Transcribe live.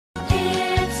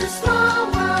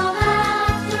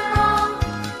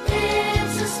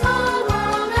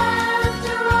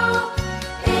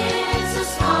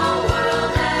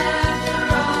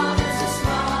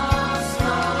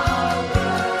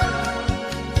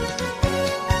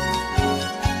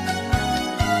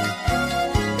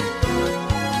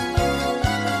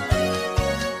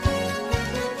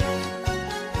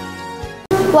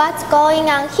What's going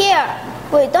on here?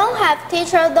 We don't have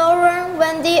teacher Lauren,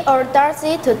 Wendy, or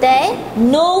Darcy today?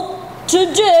 Nope.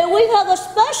 Today we have a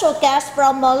special guest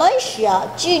from Malaysia,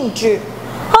 Jinzhi.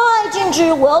 Hi,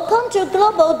 Jinzhi. Welcome to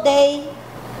Global Day.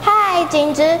 Hi,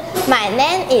 Jinzhi. My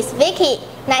name is Vicky.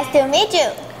 Nice to meet you.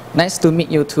 Nice to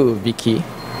meet you too, Vicky.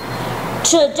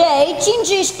 Today,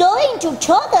 Jinzhi is going to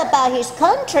talk about his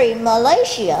country,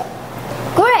 Malaysia.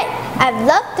 Great. I'd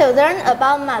love to learn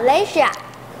about Malaysia.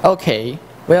 Okay,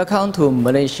 welcome to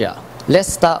Malaysia.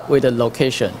 Let's start with the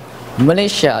location.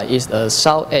 Malaysia is a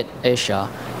Southeast Asia,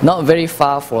 not very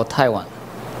far from Taiwan.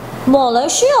 马来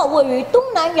西亚位于东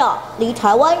南亚，离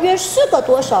台湾约4个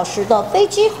多小时的飞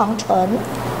机航程。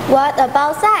What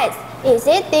about size? Is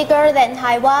it bigger than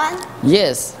Taiwan?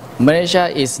 Yes, Malaysia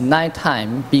is 9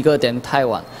 times bigger than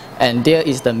Taiwan, and there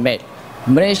is the map.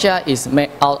 Malaysia is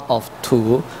made out of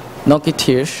 2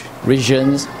 contiguous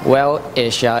regions, West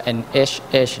Asia and East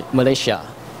Malaysia.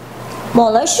 马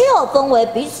来西亚分为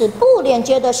彼此不连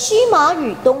接的西马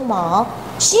与东马。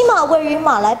西马位于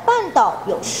马来半岛，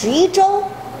有11州；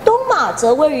东马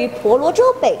则位于婆罗洲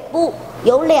北部，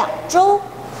有2州。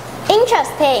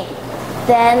Interesting.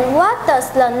 Then what does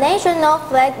the national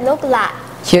flag look like?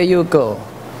 Here you go.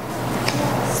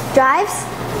 Stripes,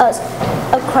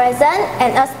 a crescent,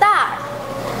 and a star.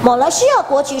 马来西亚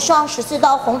国旗上14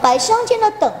道红白相间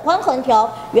的等宽横条，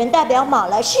原代表马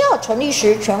来西亚成立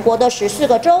时全国的14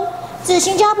个州。自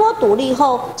新加坡独立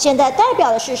后，现在代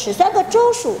表的是13个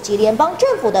州属及联邦政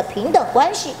府的平等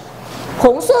关系。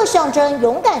红色象征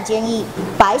勇敢坚毅，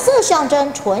白色象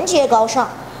征纯洁高尚。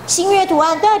星月图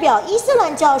案代表伊斯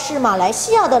兰教是马来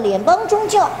西亚的联邦宗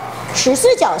教。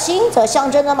14角星则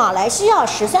象征着马来西亚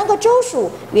13个州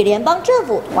属与联邦政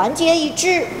府团结一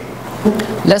致。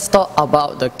Let's talk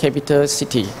about the capital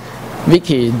city.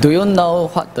 Vicky, do you know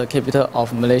what the capital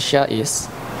of Malaysia is?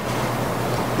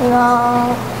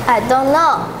 No, I don't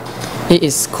know. It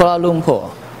is Kuala Lumpur.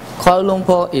 Kuala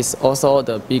Lumpur is also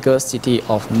the biggest city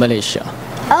of Malaysia.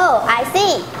 Oh, I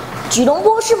see. 吉隆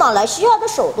坡是马来西亚的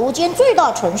首都兼最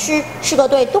大城市，是个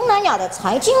对东南亚的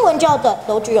财经、文教等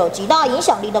都具有极大影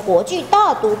响力的国际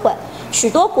大都会。许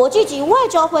多国际级外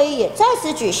交会议也在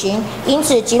此举行，因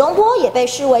此吉隆坡也被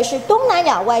视为是东南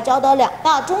亚外交的2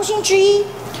大中心之一。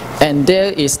And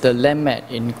there is the landmark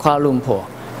in Kuala Lumpur.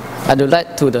 I'd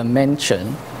like to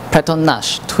mention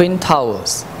Petronas Twin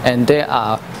Towers, and they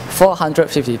are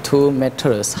 452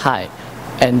 meters high,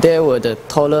 and they were the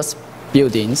tallest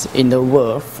buildings in the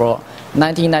world from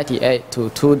 1998 to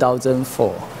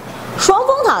 2004. 双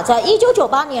峰塔在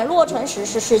1998年落成时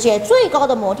是世界最高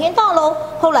的摩天大楼，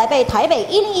后来被台北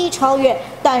101超越，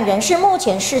但仍是目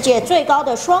前世界最高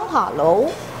的双塔楼。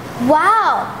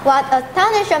Wow, what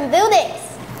astonishing buildings!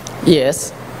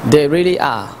 Yes, they really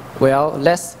are. Well,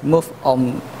 let's move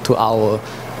on to our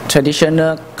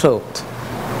traditional clothes.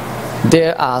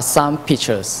 There are some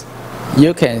pictures.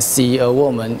 You can see a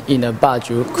woman in a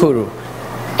baju kurung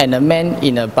and a man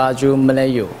in a baju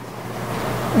Melayu.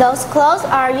 Those clothes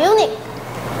are unique.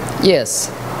 Yes,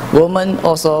 women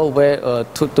also wear a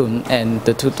tutun, and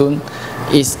the tutun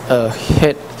is a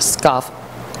head scarf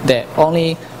that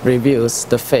only reveals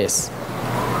the face.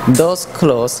 Those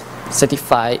clothes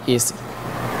certify is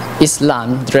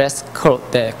Islam dress code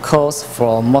that calls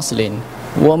for Muslim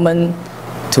women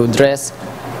to dress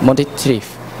modestly.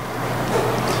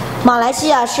 马来西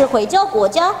亚是回教国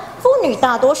家，妇女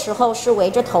大多时候是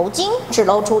围着头巾，只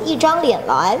露出一张脸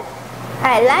来。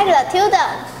I like the tudung.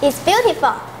 It's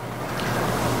beautiful.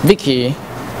 Vicky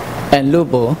and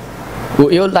Lubo,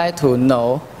 would you like to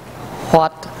know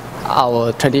what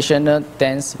our traditional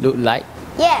dance look like?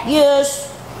 Yes. Yes.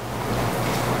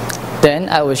 Then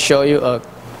I will show you a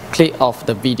clip of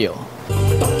the video.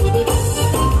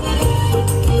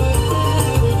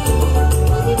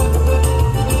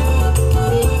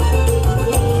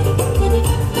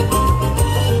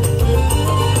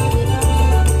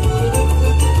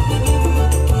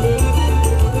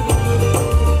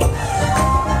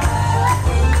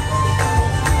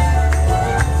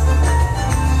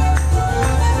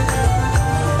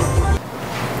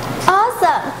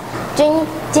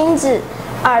 Jinzhi,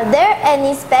 are there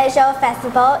any special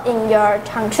festival in your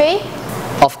country?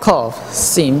 Of course,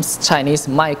 since Chinese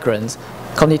migrants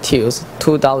constitute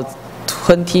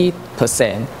 20%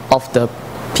 of the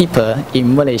people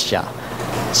in Malaysia,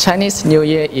 Chinese New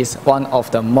Year is one of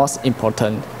the most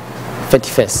important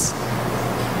festivals.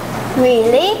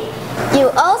 Really? You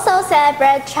also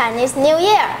celebrate Chinese New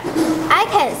Year. I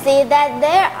can see that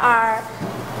there are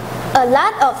a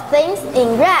lot of things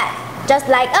in red, just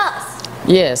like us.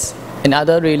 Yes,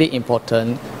 another really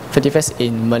important festival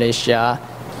in Malaysia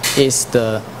is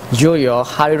the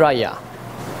Hari Raya.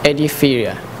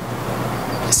 Eid-al-Fitr,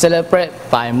 celebrated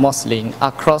by Muslims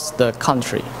across the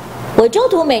country. 回州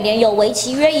图每年有为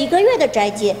期约1个月的斋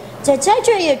戒，在斋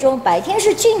戒夜中，白天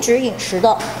是禁止饮食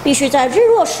的，必须在日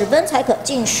落时分才可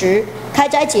进食。开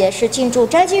斋节是庆祝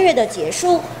斋戒月的结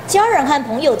束，家人和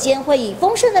朋友间会以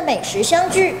丰盛的美食相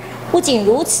聚。不仅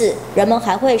如此，人们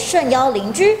还会盛邀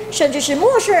邻居，甚至是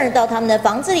陌生人到他们的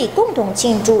房子里共同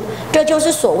庆祝。这就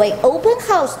是所谓 open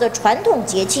house 的传统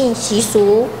节庆习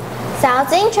俗。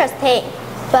Sounds interesting,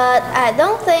 but I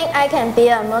don't think I can be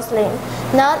a Muslim.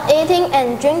 Not eating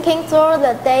and drinking through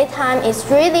the daytime is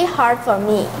really hard for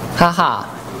me. Haha,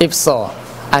 if so,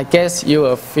 I guess you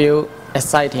will feel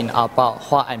exciting about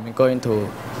what I'm going to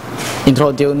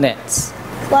introduce next.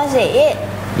 What's it?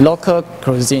 Local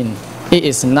cuisine. It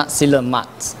is nasi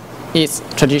lemak. It's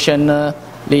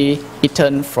traditionally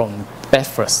eaten from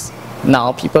breakfast.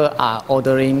 Now people are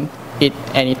ordering it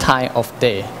any time of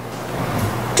day.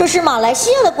 这是马来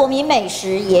西亚的国民美食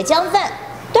椰浆饭，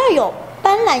带有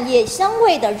斑斓叶香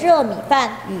味的热米饭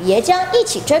与椰浆一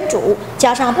起蒸煮，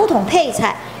加上不同配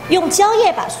菜，用蕉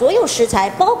叶把所有食材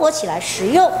包裹起来食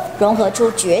用，融合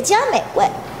出绝佳美味。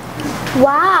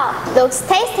Wow, looks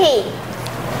tasty.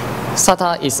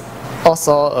 Sata is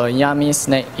also a yummy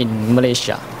snack in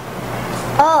Malaysia.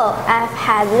 Oh, I've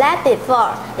had that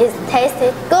before. It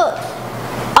tasted good.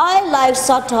 I like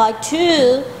satay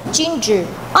too. Ginger,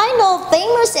 I know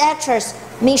famous actress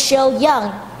Michelle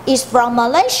Yeoh is from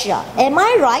Malaysia. Am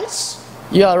I right?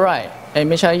 You are right. And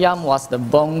Michelle Yeoh was the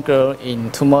Bond girl in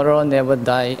Tomorrow Never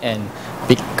Die and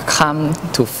became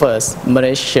the first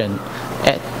Malaysian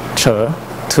actor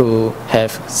to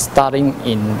have starring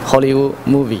in Hollywood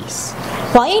movies.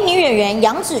 华裔女演员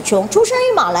杨紫琼出生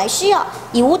于马来西亚，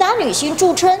以武打女星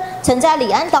著称，曾在李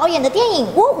安导演的电影《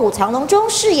卧虎藏龙》中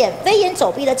饰演飞檐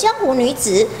走壁的江湖女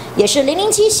子，也是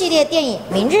007系列电影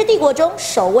《明日帝国》中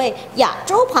首位亚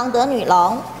洲庞德女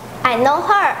郎。I know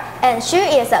her, and she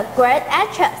is a great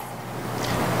actress.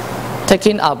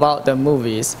 Talking about the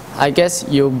movies, I guess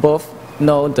you both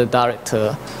know the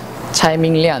director, Chai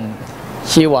Ming Liang.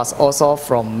 He was also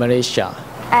from Malaysia.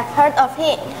 I've heard of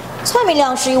him. 蔡明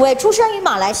亮是一位出生于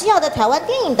马来西亚的台湾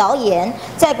电影导演，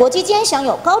在国际间享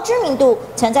有高知名度，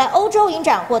曾在欧洲影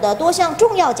展获得多项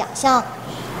重要奖项。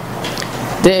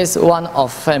There is one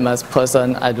of famous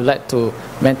person I'd like to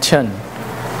mention.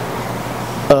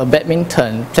 A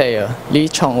badminton player, Lee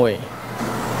Chong-wei.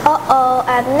 Uh-oh,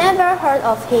 I've never heard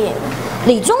of him.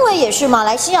 李宗伟也是马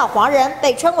来西亚华人，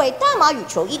被称为大马羽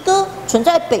球一哥，曾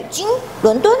在北京、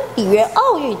伦敦、里约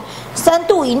奥运3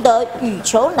度赢得羽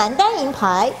球男单银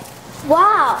牌。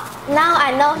Wow, now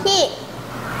I know him.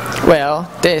 Well,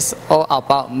 that's all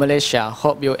about Malaysia.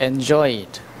 Hope you enjoy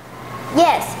it.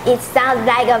 Yes, it sounds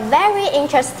like a very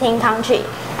interesting country.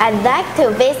 I'd like to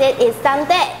visit it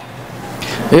someday.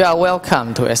 You are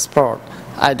welcome to explore.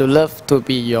 I'd love to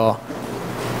be your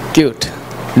guide,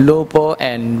 Lobo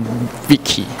and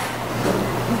Vicky.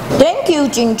 Thank you,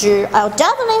 Ginger. I'll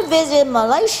definitely visit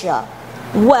Malaysia.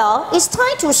 Well, it's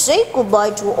time to say goodbye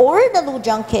to all the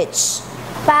Lujang kids.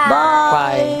 Bye.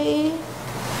 Bye.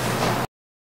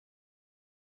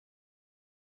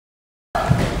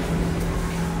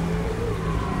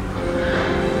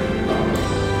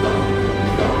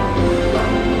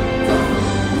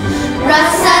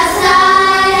 Rasa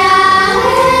sayang,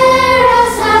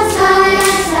 rasa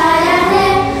sayang,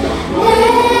 sayang,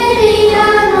 dia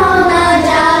nona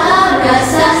jalan.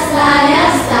 Rasa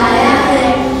sayang,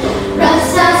 sayang,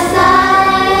 rasa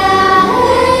sayang,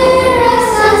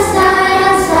 rasa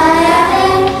sayang,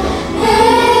 sayang,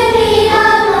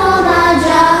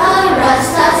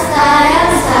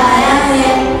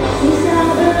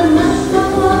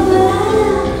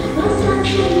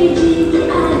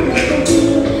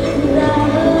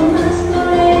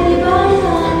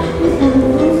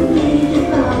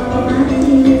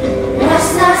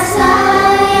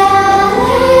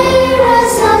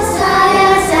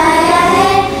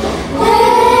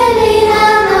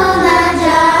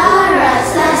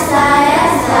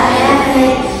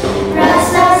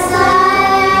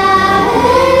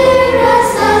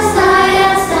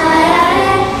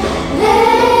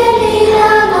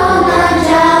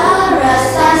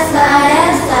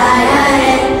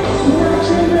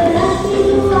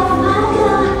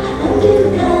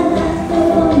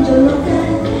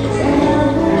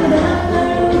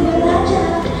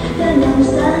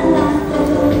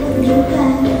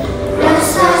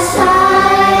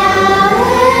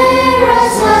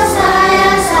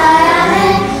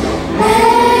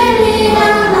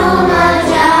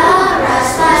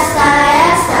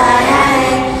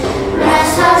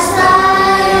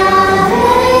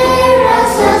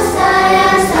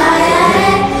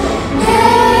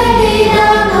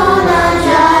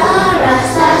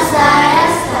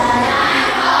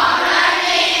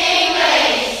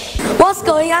 What's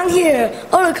going on here?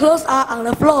 All the clothes are on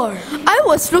the floor. I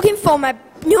was looking for my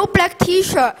new black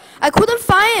t-shirt. I couldn't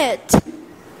find it.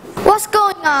 What's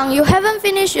going on? You haven't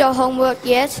finished your homework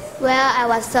yet? Well, I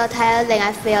was so tired that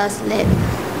I fell asleep.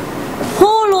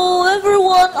 Hello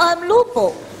everyone, I'm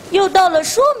Lupo。又到了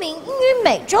说明英语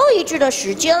每周一句的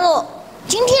时间了。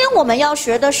今天我们要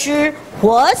学的是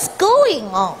What's going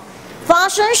on？ 发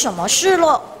生什么事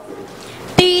了？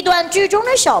第一段句中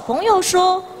的小朋友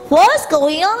说 What's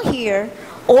going on here?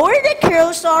 All the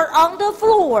clothes are on the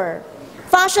floor。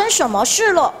 发生什么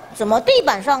事了？怎么地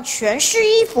板上全是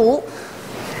衣服？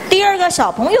第二个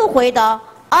小朋友回答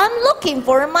I'm looking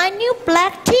for my new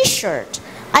black T-shirt.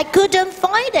 I couldn't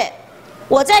find it.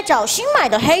 我在找新买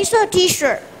的黑色 T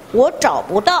恤，我找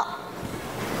不到。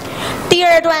第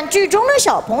二段句中的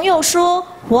小朋友说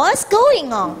What's going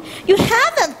on? You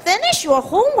haven't finished your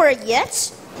homework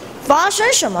yet. 发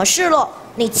生什么事了？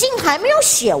你竟还没有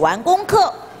写完功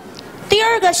课。第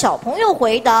二个小朋友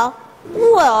回答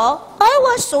Well, I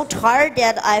was so tired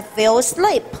that I fell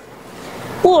asleep.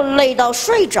 我累到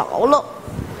睡着了。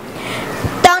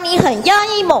当你很压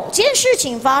抑某件事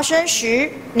情发生时，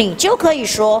你就可以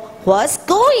说 What's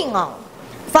going on？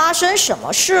 发生什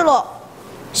么事了？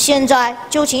现在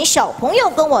就请小朋友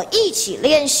跟我一起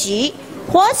练习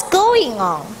What's going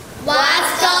on？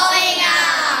 What's going on?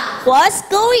 What's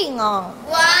going on？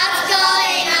 What's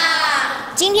going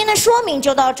on? 今天的说明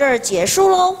就到这儿结束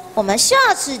喽，我们下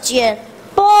次见，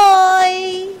拜。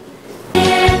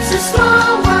 It's a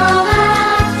small world.